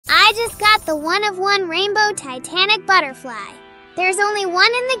I just got the one-of-one rainbow Titanic butterfly. There's only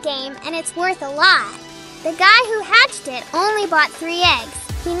one in the game and it's worth a lot. The guy who hatched it only bought 3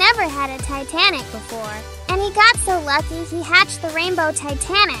 eggs. He never had a Titanic before. And he got so lucky he hatched the rainbow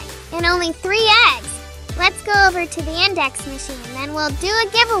Titanic in only 3 eggs. Let's go over to the index machine, then we'll do a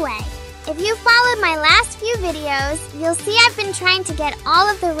giveaway. If you followed my last few videos, you'll see I've been trying to get all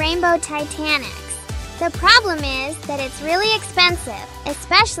of the rainbow Titanics. The problem is that it's really expensive,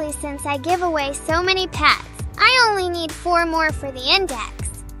 especially since I give away so many pets. I only need 4 more for the index,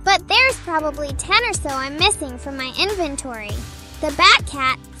 but there's probably 10 or so I'm missing from my inventory. The Bat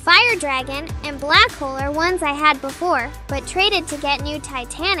Cat, Fire Dragon, and Black Hole are ones I had before, but traded to get new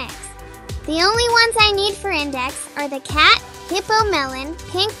Titanics. The only ones I need for index are the Cat, Hippo Melon,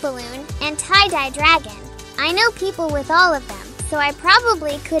 Pink Balloon, and Tie-Dye Dragon. I know people with all of them, so I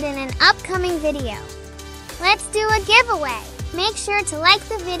probably could in an upcoming video. Let's do a giveaway. Make sure to like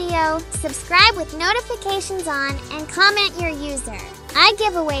the video, subscribe with notifications on, and comment your user. I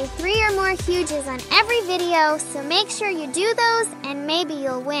give away 3 or more huges on every video, so make sure you do those and maybe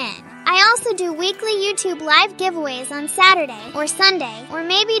you'll win. I also do weekly YouTube live giveaways on Saturday or Sunday, or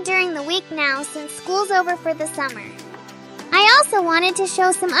maybe during the week now since school's over for the summer. I also wanted to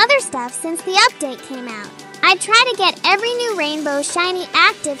show some other stuff since the update came out. I try to get every new rainbow shiny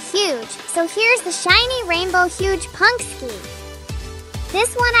active huge, so here's the shiny rainbow huge punk ski.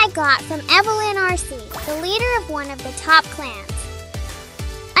 This one I got from Evelyn RC, the leader of one of the top clans.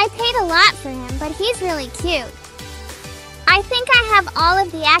 I paid a lot for him, but he's really cute. I think I have all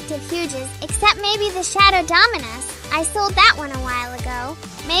of the active huges, except maybe the Shadow Dominus. I sold that one a while ago.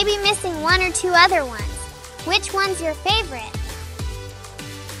 Maybe missing 1 or 2 other ones. Which one's your favorite?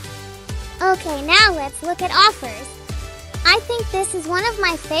 Okay, now let's look at offers. I think this is one of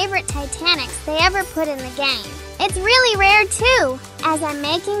my favorite Titanics they ever put in the game. It's really rare too. As I'm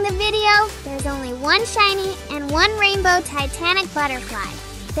making the video, there's only 1 shiny and 1 rainbow Titanic butterfly.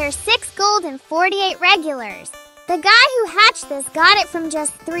 There's 6 gold and 48 regulars. The guy who hatched this got it from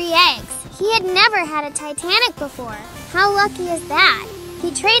just 3 eggs. He had never had a Titanic before. How lucky is that?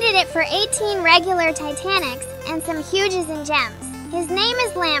 He traded it for 18 regular Titanics and some huges and gems. His name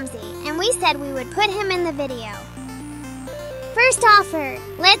is Lamsey, and we said we would put him in the video. First offer,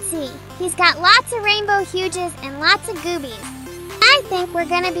 let's see. He's got lots of rainbow huges and lots of goobies. I think we're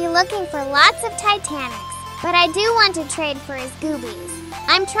gonna be looking for lots of Titanics, but I do want to trade for his goobies.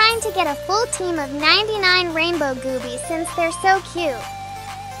 I'm trying to get a full team of 99 rainbow goobies since they're so cute.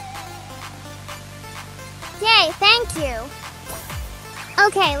 Yay, thank you.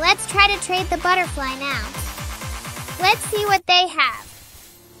 Okay, let's try to trade the butterfly now. Let's see what they have.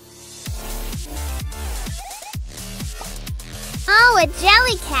 Oh, a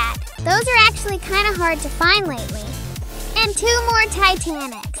jelly cat. Those are actually kind of hard to find lately. And 2 more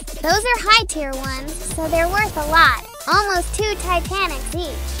Titanics. Those are high tier ones, so they're worth a lot. Almost 2 Titanics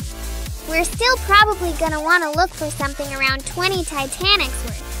each. We're still probably going to want to look for something around 20 Titanics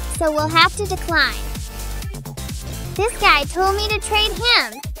worth, so we'll have to decline. This guy told me to trade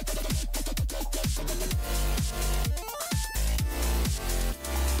him.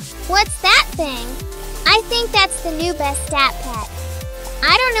 What's that thing? I think that's the new best stat pet.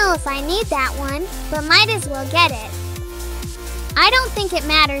 I don't know if I need that one, but might as well get it. I don't think it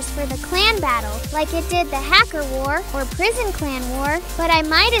matters for the clan battle like it did the Hacker War or Prison Clan War, but I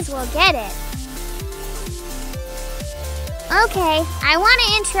might as well get it. Okay, I want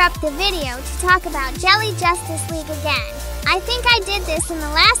to interrupt the video to talk about Jelly Justice League again. I think I did this in the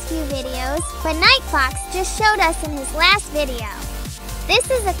last few videos, but NightFoxx just showed us in his last video.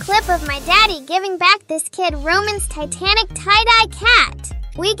 This is a clip of my daddy giving back this kid Roman's Titanic tie-dye cat.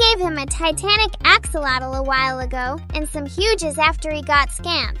 We gave him a Titanic axolotl a while ago and some huges after he got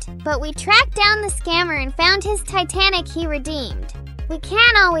scammed, but we tracked down the scammer and found his Titanic he redeemed. We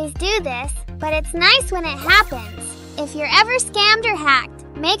can't always do this, but it's nice when it happens. If you're ever scammed or hacked,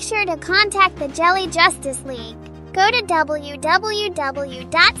 make sure to contact the Jelly Justice League. Go to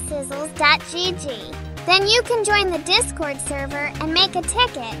www.sizzles.gg. Then you can join the Discord server and make a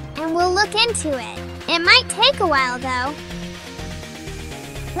ticket, and we'll look into it. It might take a while, though.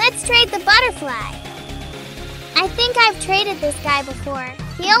 Let's trade the butterfly. I think I've traded this guy before.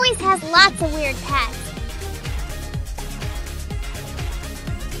 He always has lots of weird pets.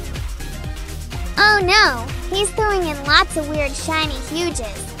 Oh no, he's throwing in lots of weird shiny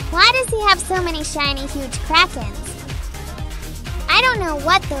huges. Why does he have so many shiny huge krakens? I don't know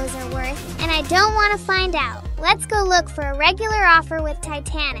what those are worth, and I don't want to find out. Let's go look for a regular offer with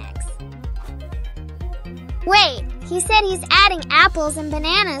Titanics. Wait, he said he's adding apples and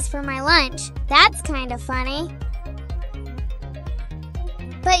bananas for my lunch. That's kind of funny.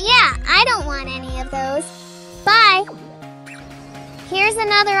 But yeah, I don't want any of those. Bye. Here's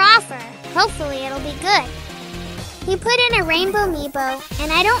another offer. Hopefully it'll be good. He put in a rainbow Meebo,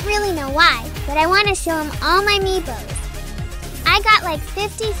 and I don't really know why, but I want to show him all my Meebos. I got like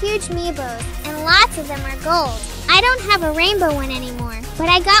 50 huge Meebos, and lots of them are gold. I don't have a rainbow one anymore, but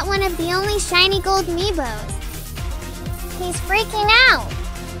I got one of the only shiny gold Meebos. He's freaking out.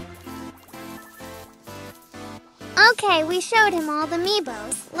 Okay, we showed him all the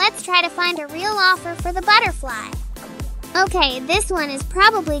Meebos. Let's try to find a real offer for the butterfly. Okay, this one is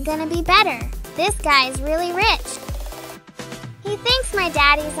probably gonna be better. This guy is really rich. He thinks my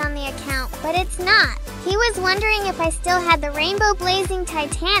daddy's on the account, but it's not. He was wondering if I still had the Rainbow Blazing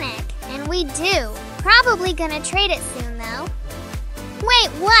Titanic, and we do. Probably gonna trade it soon, though. Wait,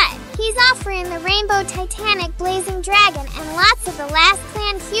 what? He's offering the Rainbow Titanic Blazing Dragon and lots of the Last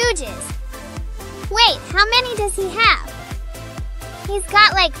Clan Huges. Wait, how many does he have? He's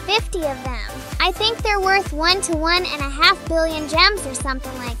got like 50 of them. I think they're worth 1 to 1.5 billion gems or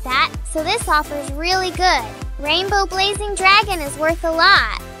something like that, so this offer's really good. Rainbow Blazing Dragon is worth a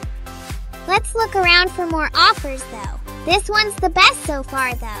lot. Let's look around for more offers though. This one's the best so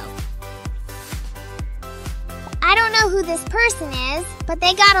far though. I don't know who this person is, but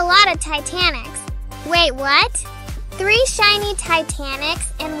they got a lot of Titanics. Wait, what? 3 shiny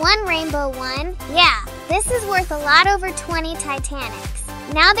Titanics and 1 rainbow one? Yeah, this is worth a lot over 20 Titanics.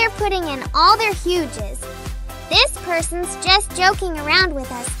 Now they're putting in all their huges. This person's just joking around with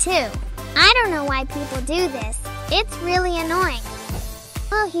us too. I don't know why people do this. It's really annoying.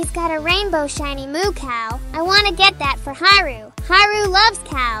 Oh, he's got a rainbow shiny moo cow. I want to get that for Haru. Haru loves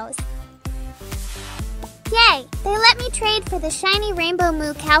cows. Yay! They let me trade for the shiny rainbow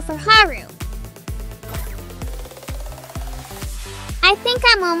moo cow for Haru. I think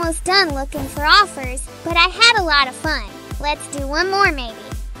I'm almost done looking for offers, but I had a lot of fun. Let's do one more maybe.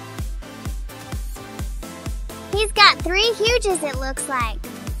 He's got 3 huges it looks like.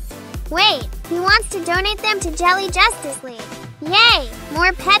 Wait, he wants to donate them to Jelly Justice League. Yay!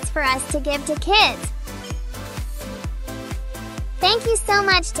 More pets for us to give to kids. Thank you so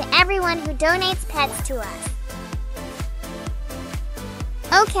much to everyone who donates pets to us.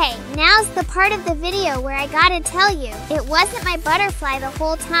 Okay, now's the part of the video where I gotta tell you, it wasn't my butterfly the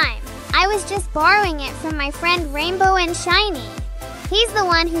whole time. I was just borrowing it from my friend Rainbow and Shiny. He's the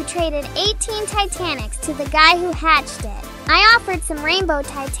one who traded 18 Titanics to the guy who hatched it. I offered some Rainbow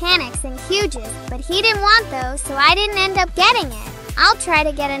Titanics and huges, but he didn't want those, so I didn't end up getting it. I'll try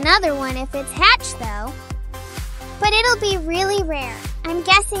to get another one if it's hatched though. But it'll be really rare. I'm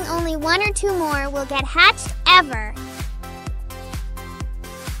guessing only 1 or 2 more will get hatched ever.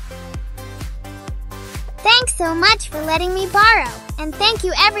 Thanks so much for letting me borrow, and thank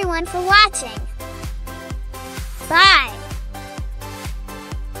you everyone for watching. Bye!